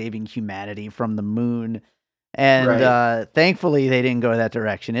we're saving humanity from the moon. And thankfully, they didn't go that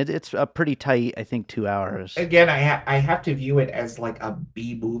direction. It's a pretty tight, I think, 2 hours. Again, I have to view it as like a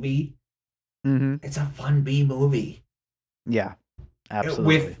B movie. It's a fun B movie. Yeah,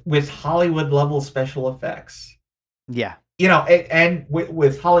 absolutely. With Hollywood level special effects. Yeah. And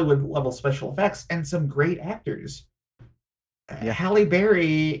with Hollywood level special effects and some great actors. Yeah. Halle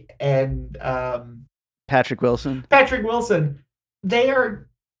Berry and Patrick Wilson.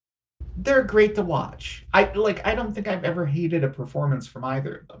 They're great to watch. I don't think I've ever hated a performance from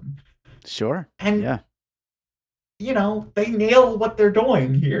either of them. Sure. And they nail what they're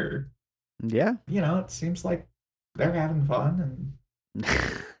doing here. Yeah. It seems like they're having fun and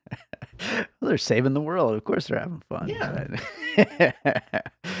well, they're saving the world. Of course they're having fun.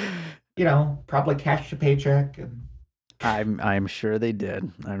 Yeah. Probably cashed a paycheck and I'm sure they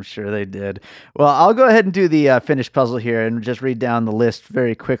did. I'm sure they did. Well, I'll go ahead and do the finished puzzle here and just read down the list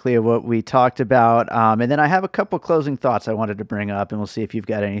very quickly of what we talked about. And then I have a couple closing thoughts I wanted to bring up, and we'll see if you've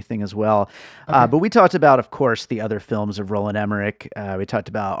got anything as well. Okay. But we talked about, of course, the other films of Roland Emmerich. We talked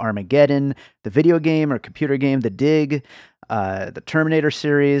about Armageddon, the video game or computer game, The Dig, the Terminator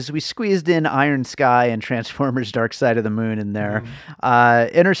series. We squeezed in Iron Sky and Transformers Dark Side of the Moon in there.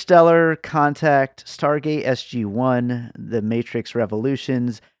 Interstellar, Contact, Stargate SG-1, The Matrix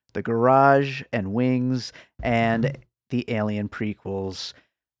Revolutions, The Garage and Wings, and the Alien prequels.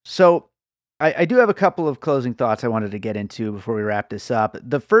 So I do have a couple of closing thoughts I wanted to get into before we wrap this up.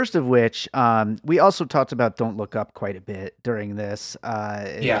 The first of which, we also talked about Don't Look Up quite a bit during this.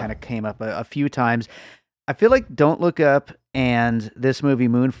 It kind of came up a few times. I feel like Don't Look Up and this movie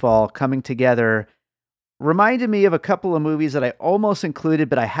Moonfall coming together reminded me of a couple of movies that I almost included,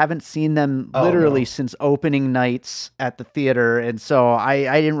 but I haven't seen them literally since opening nights at the theater. And so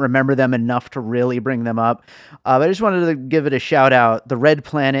I didn't remember them enough to really bring them up. But I just wanted to give it a shout out. The Red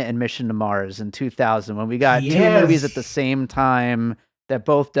Planet and Mission to Mars in 2000, when we got two movies at the same time that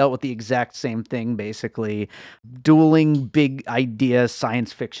both dealt with the exact same thing, basically. Dueling big idea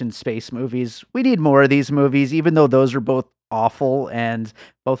science fiction space movies. We need more of these movies, even though those are both awful, and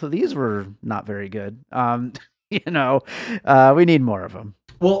both of these were not very good. We need more of them.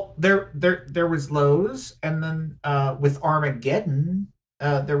 Well, there was Lowe's, and then with Armageddon,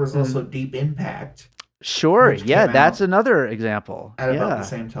 there was also Deep Impact. Sure, yeah, that's another example. At about the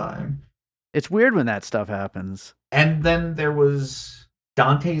same time. It's weird when that stuff happens. And then there was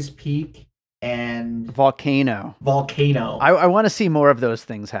Dante's Peak and Volcano. I want to see more of those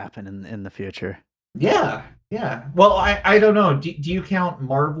things happen in the future. Yeah. Well, I don't know. Do you count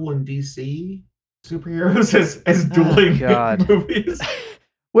Marvel and DC superheroes as dueling movies?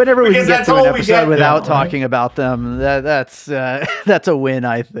 Whenever we can get to an episode without talking about them, that's a win,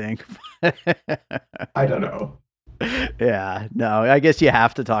 I think. I don't know. Yeah, no, I guess you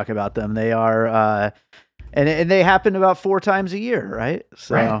have to talk about them. They are, and they happen about 4 times a year, right?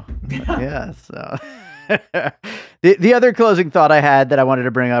 So, right. Yeah. So, the other closing thought I had that I wanted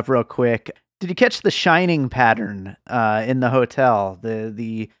to bring up real quick. Did you catch the Shining pattern in the hotel?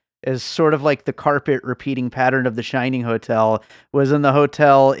 The is sort of like the carpet repeating pattern of the Shining hotel was in the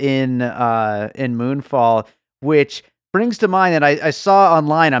hotel in Moonfall, which brings to mind that I saw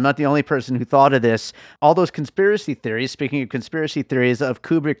online, I'm not the only person who thought of this, all those conspiracy theories, speaking of conspiracy theories, of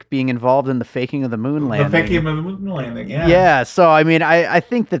Kubrick being involved in the faking of the moon landing. The faking of the moon landing, yeah. Yeah, so I mean, I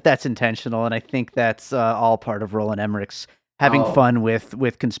think that's intentional, and I think that's all part of Roland Emmerich's having fun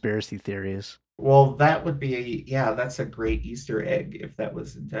with conspiracy theories. Well, that would be, that's a great Easter egg if that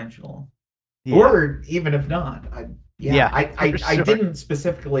was intentional. Yeah. Or even if not. I didn't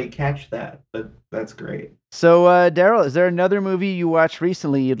specifically catch that, but that's great. So, Daryl, is there another movie you watched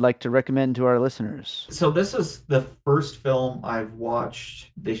recently you'd like to recommend to our listeners? So this is the first film I've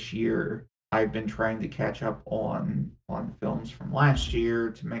watched this year. I've been trying to catch up on films from last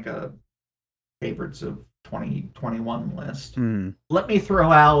year to make a favorites of 2021 list. Let me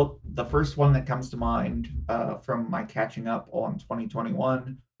throw out the first one that comes to mind from my catching up on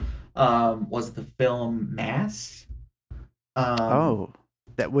 2021 was the film Mass.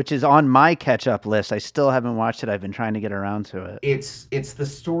 Which is on my catch-up list. I still haven't watched it. I've been trying to get around to it. It's the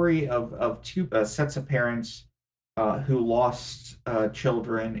story of two sets of parents who lost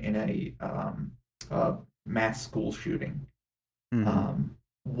children in a mass school shooting.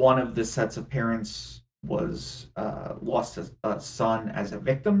 One of the sets of parents was lost a son as a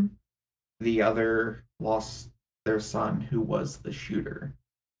victim. The other lost their son, who was the shooter.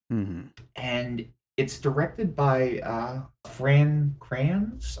 And it's directed by Fran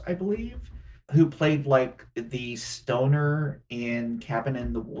Kranz, I believe, who played like the stoner in Cabin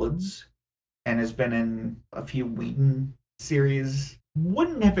in the Woods and has been in a few Whedon series.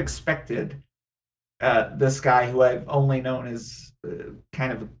 Wouldn't have expected this guy, who I've only known as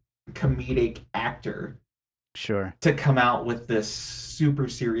kind of a comedic actor, to come out with this super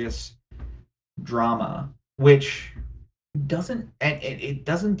serious drama, which it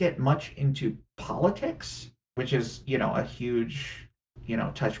doesn't get much into politics, which is, a huge,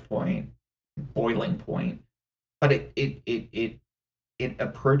 touch point, boiling point, but it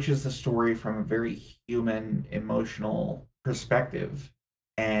approaches the story from a very human, emotional perspective,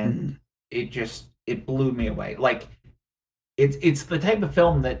 and it blew me away. Like, it's the type of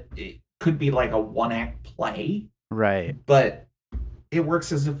film that it could be like a one-act play, right? But it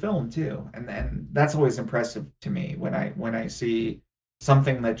works as a film too, and that's always impressive to me when I see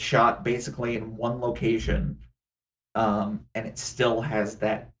something that's shot basically in one location, and it still has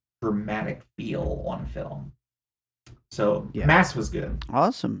that dramatic feel on film. So Yeah. Mass was good.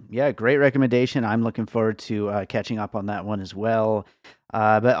 Awesome. Yeah, great recommendation. I'm looking forward to catching up on that one as well.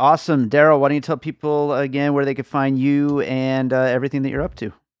 But awesome. Daryl, why don't you tell people again where they could find you and everything that you're up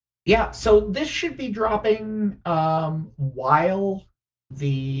to? Yeah, so this should be dropping while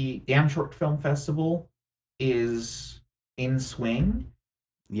the Damn Short Film Festival is in swing.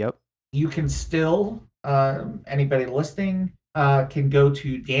 Yep. You can still, anybody listening, can go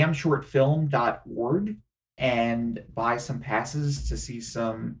to damnshortfilm.org and buy some passes to see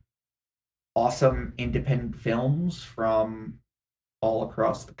some awesome independent films from all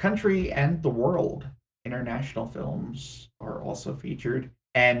across the country and the world. International films are also featured,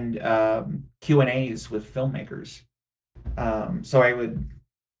 and Q&As with filmmakers. So I would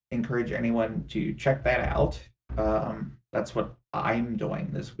encourage anyone to check that out. That's what I'm doing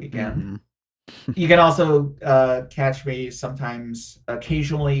this weekend. You can also catch me sometimes,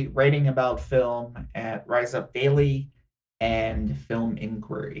 occasionally, writing about film at Rise Up Daily and Film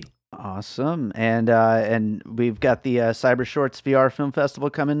Inquiry. Awesome. And we've got the Cyber Shorts VR Film Festival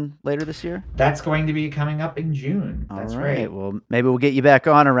coming later this year? That's going to be coming up in June. That's right. Well, maybe we'll get you back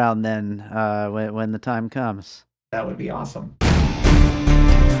on around then when the time comes. That would be awesome.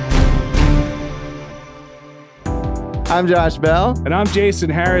 I'm Josh Bell. And I'm Jason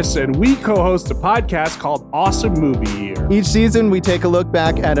Harris, and we co-host a podcast called Awesome Movie Year. Each season, we take a look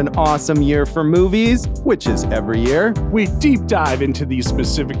back at an awesome year for movies, which is every year. We deep dive into these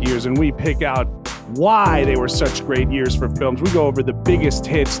specific years, and we pick out why they were such great years for films. We go over the biggest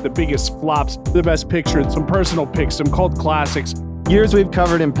hits, the biggest flops, the best pictures, some personal picks, some cult classics. Years we've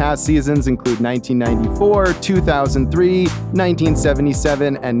covered in past seasons include 1994, 2003, 1977,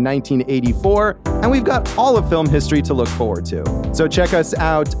 and 1984, and we've got all of film history to look forward to. So check us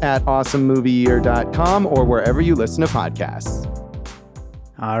out at awesomemovieyear.com or wherever you listen to podcasts.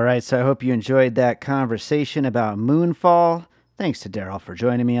 All right, so I hope you enjoyed that conversation about Moonfall. Thanks to Daryl for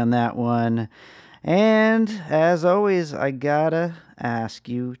joining me on that one. And as always, I gotta ask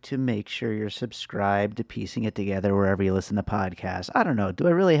you to make sure you're subscribed to Piecing It Together wherever you listen to podcasts. I don't know. Do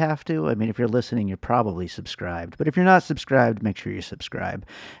I really have to? I mean, if you're listening, you're probably subscribed. But if you're not subscribed, make sure you subscribe.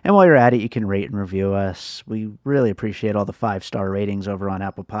 And while you're at it, you can rate and review us. We really appreciate all the 5-star ratings over on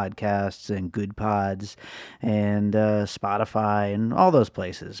Apple Podcasts and Good Pods and Spotify and all those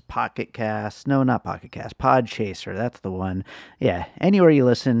places. Pocket Cast. No, not Pocket Cast. Podchaser. That's the one. Yeah, anywhere you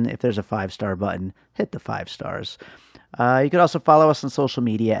listen, if there's a 5-star button, hit the 5 stars. You could also follow us on social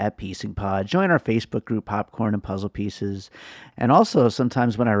media at Piecing Pod. Join our Facebook group, Popcorn and Puzzle Pieces. And also,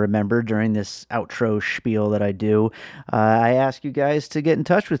 sometimes when I remember during this outro spiel that I do, I ask you guys to get in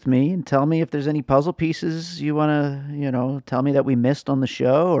touch with me and tell me if there's any puzzle pieces you want to, tell me that we missed on the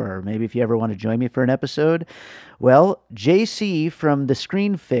show, or maybe if you ever want to join me for an episode. Well, JC from the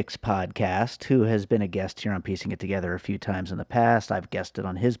Screen Fix podcast, who has been a guest here on Piecing It Together a few times in the past, I've guested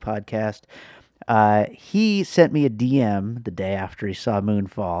on his podcast. He sent me a DM the day after he saw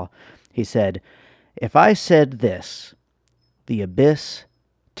Moonfall. He said, if I said this, The Abyss,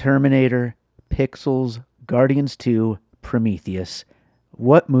 Terminator, Pixels, Guardians 2, Prometheus,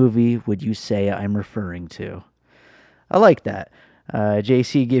 what movie would you say I'm referring to? I like that.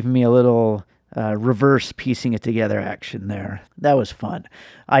 JC gave me a little reverse piecing it together action there. That was fun.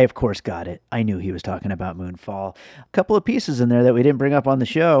 I, of course, got it. I knew he was talking about Moonfall. A couple of pieces in there that we didn't bring up on the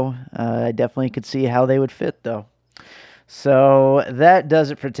show. I definitely could see how they would fit, though. So that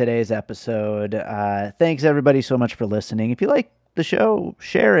does it for today's episode. Thanks, everybody, so much for listening. If you like the show,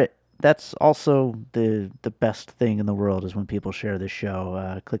 share it. That's also the best thing in the world is when people share the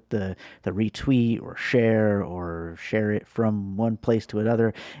show. Click the retweet or share it from one place to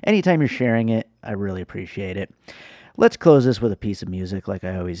another. Anytime you're sharing it, I really appreciate it. Let's close this with a piece of music like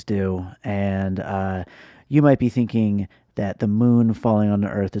I always do. And you might be thinking that the moon falling on the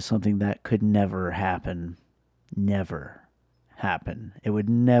earth is something that could never happen. Never happen. It would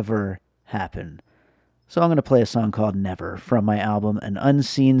never happen. So I'm going to play a song called Never from my album An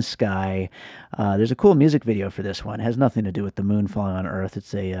Unseen Sky. There's a cool music video for this one. It has nothing to do with the moon falling on Earth.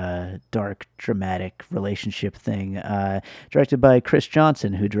 It's a dark, dramatic relationship thing. Directed by Chris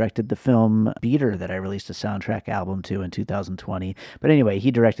Johnson, who directed the film Beater that I released a soundtrack album to in 2020. But anyway, he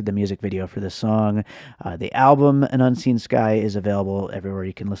directed the music video for this song. The album An Unseen Sky is available everywhere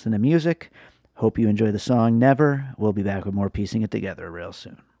you can listen to music. Hope you enjoy the song Never. We'll be back with more Piecing It Together real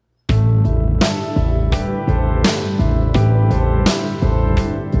soon.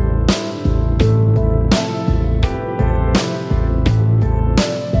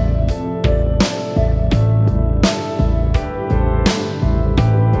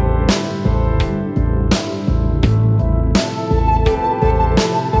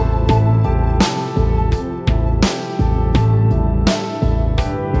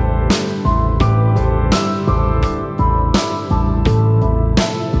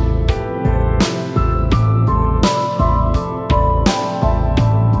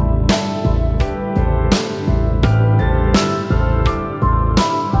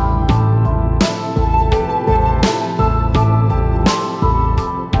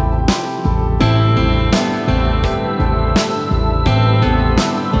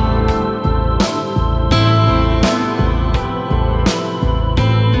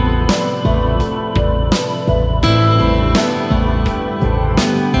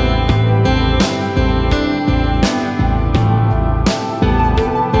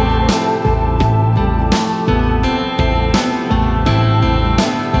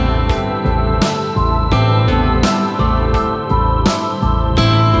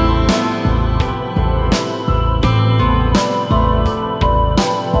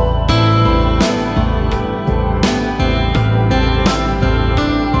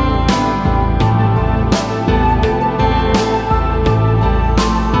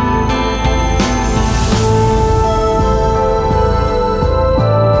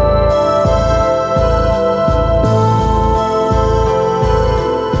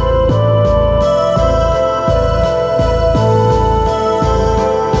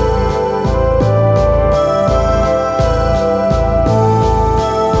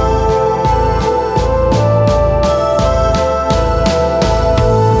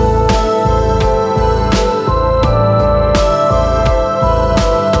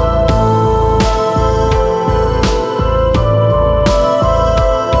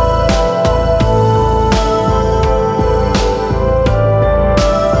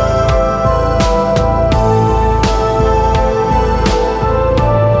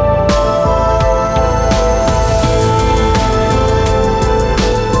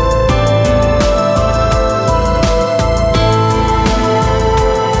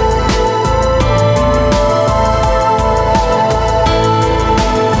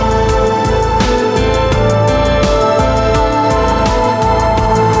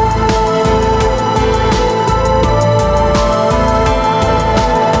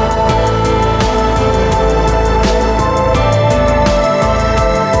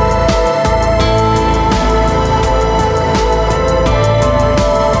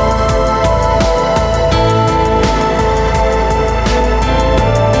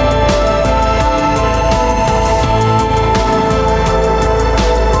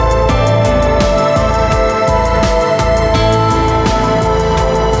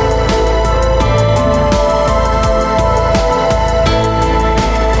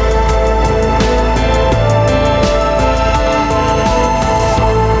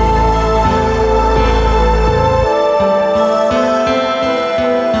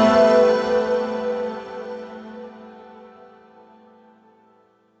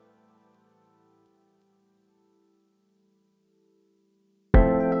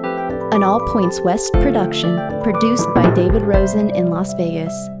 An All Points West production, produced by David Rosen in Las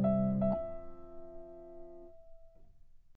Vegas.